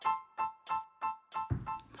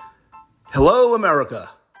Hello, America,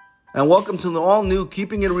 and welcome to the all-new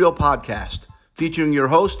Keeping It Real podcast, featuring your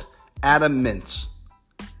host, Adam Mintz.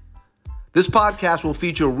 This podcast will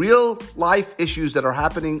feature real-life issues that are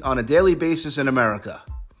happening on a daily basis in America.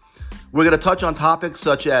 We're going to touch on topics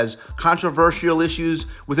such as controversial issues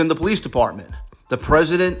within the police department, the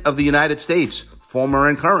President of the United States, former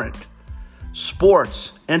and current,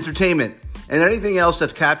 sports, entertainment, and anything else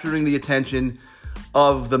that's capturing the attention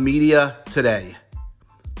of the media today.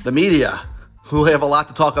 The media. We have a lot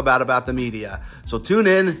to talk about the media. So tune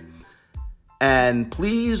in and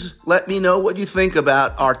please let me know what you think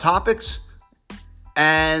about our topics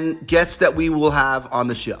and guests that we will have on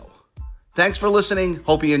the show. Thanks for listening.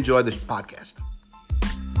 Hope you enjoy the podcast.